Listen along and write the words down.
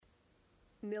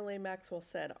Neil A. Maxwell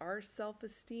said, "Our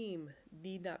self-esteem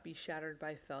need not be shattered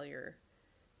by failure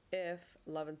if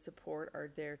love and support are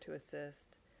there to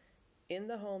assist. In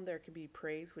the home, there can be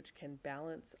praise which can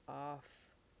balance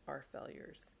off our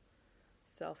failures.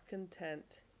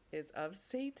 Self-content is of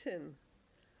Satan.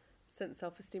 Since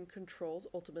self-esteem controls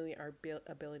ultimately our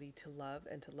ability to love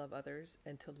and to love others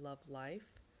and to love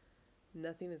life,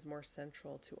 nothing is more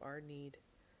central to our need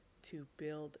to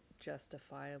build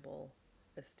justifiable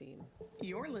esteem."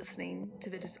 You're listening to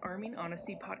the Disarming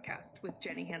Honesty podcast with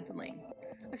Jenny Hansen Lane.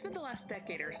 I spent the last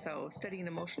decade or so studying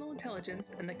emotional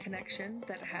intelligence and the connection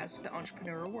that it has to the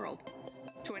entrepreneurial world.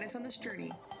 Join us on this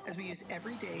journey as we use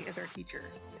every day as our teacher,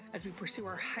 as we pursue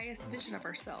our highest vision of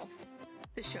ourselves.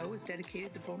 The show is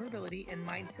dedicated to vulnerability and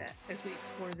mindset as we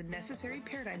explore the necessary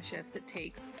paradigm shifts it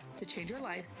takes to change our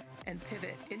lives and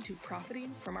pivot into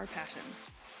profiting from our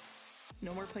passions.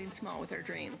 No more playing small with our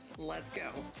dreams. Let's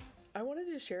go. I wanted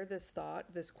to share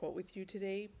this quote with you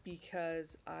today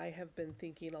because I have been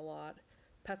thinking a lot.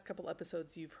 Past couple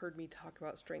episodes, you've heard me talk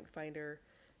about Strength Finder,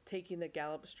 taking the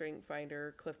Gallup Strength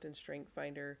Finder, Clifton Strength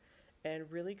Finder,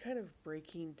 and really kind of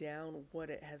breaking down what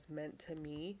it has meant to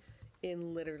me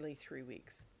in literally 3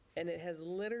 weeks. And it has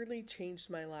literally changed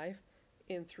my life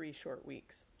in 3 short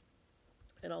weeks.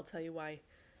 And I'll tell you why.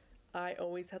 I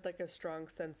always had like a strong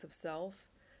sense of self,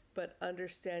 but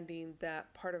understanding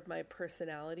that part of my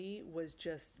personality was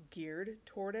just geared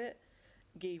toward it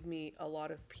gave me a lot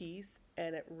of peace,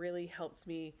 and it really helps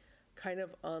me kind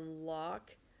of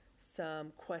unlock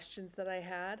some questions that I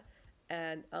had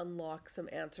and unlock some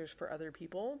answers for other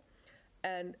people.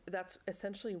 And that's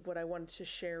essentially what I wanted to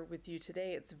share with you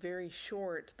today. It's very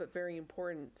short, but very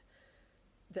important,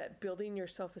 that building your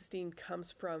self-esteem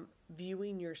comes from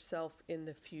viewing yourself in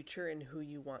the future and who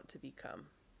you want to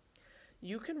become.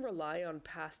 You can rely on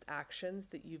past actions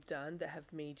that you've done that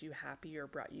have made you happy or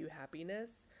brought you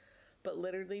happiness, but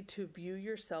literally to view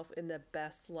yourself in the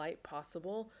best light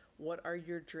possible. What are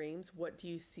your dreams? What do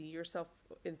you see yourself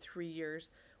in 3 years?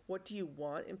 What do you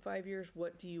want in 5 years?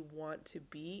 What do you want to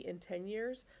be in 10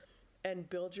 years? And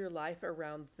build your life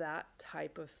around that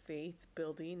type of faith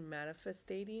building,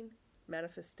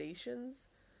 manifestations.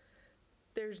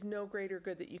 There's no greater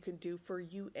good that you can do for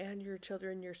you and your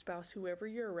children, your spouse, whoever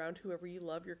you're around, whoever you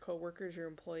love, your coworkers, your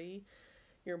employees,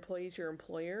 your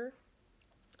employer.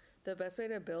 The best way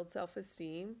to build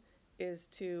self-esteem is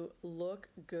to look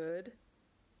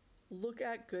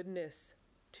at goodness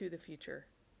to the future.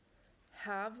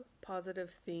 Have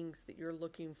positive things that you're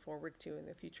looking forward to in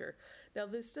the future. Now,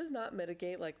 this does not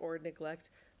mitigate or neglect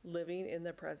living in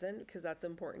the present, because that's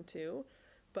important too.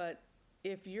 But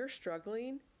if you're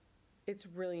struggling, it's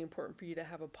really important for you to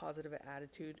have a positive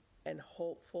attitude and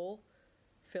hopeful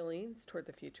feelings toward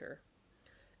the future.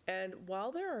 And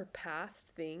while there are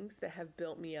past things that have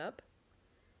built me up,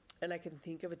 and I can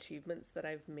think of achievements that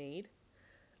I've made,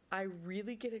 I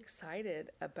really get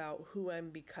excited about who I'm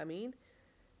becoming,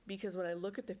 because when I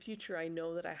look at the future, I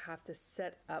know that I have to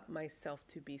set up myself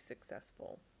to be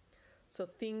successful. So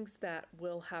things that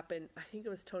will happen, I think it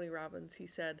was Tony Robbins, he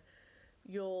said,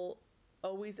 you'll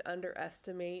always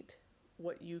underestimate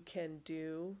what you can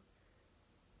do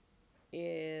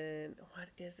in, what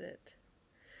is it?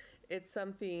 It's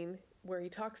something where he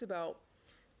talks about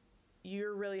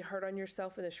you're really hard on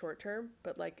yourself in the short term,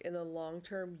 but in the long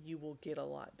term, you will get a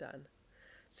lot done.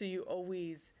 So you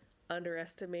always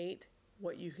underestimate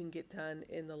what you can get done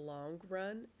in the long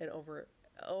run and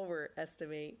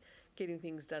overestimate getting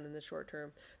things done in the short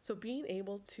term. So being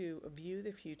able to view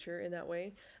the future in that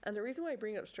way. And the reason why I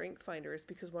bring up Strength Finder is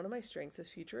because one of my strengths is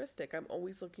futuristic. I'm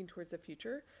always looking towards the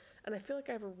future, and I feel like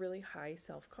I have a really high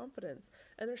self-confidence.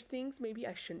 And there's things maybe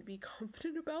I shouldn't be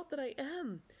confident about that I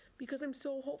am, because I'm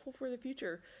so hopeful for the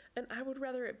future. And I would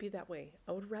rather it be that way.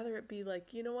 I would rather it be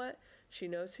you know what? She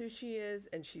knows who she is,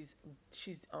 and she's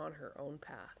on her own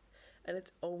path. And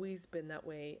it's always been that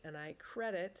way. And I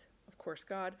credit, of course,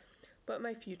 God, but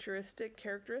my futuristic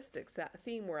characteristics, that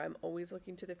theme where I'm always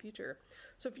looking to the future.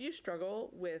 So if you struggle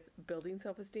with building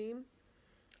self-esteem,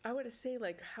 I would say,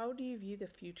 how do you view the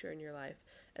future in your life?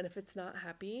 And if it's not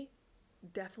happy,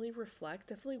 definitely reflect,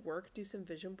 definitely work, do some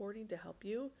vision boarding to help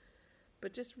you.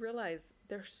 But just realize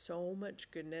there's so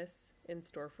much goodness in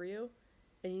store for you,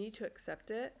 and you need to accept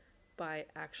it by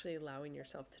actually allowing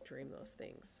yourself to dream those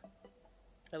things.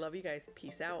 I love you guys.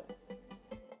 Peace out.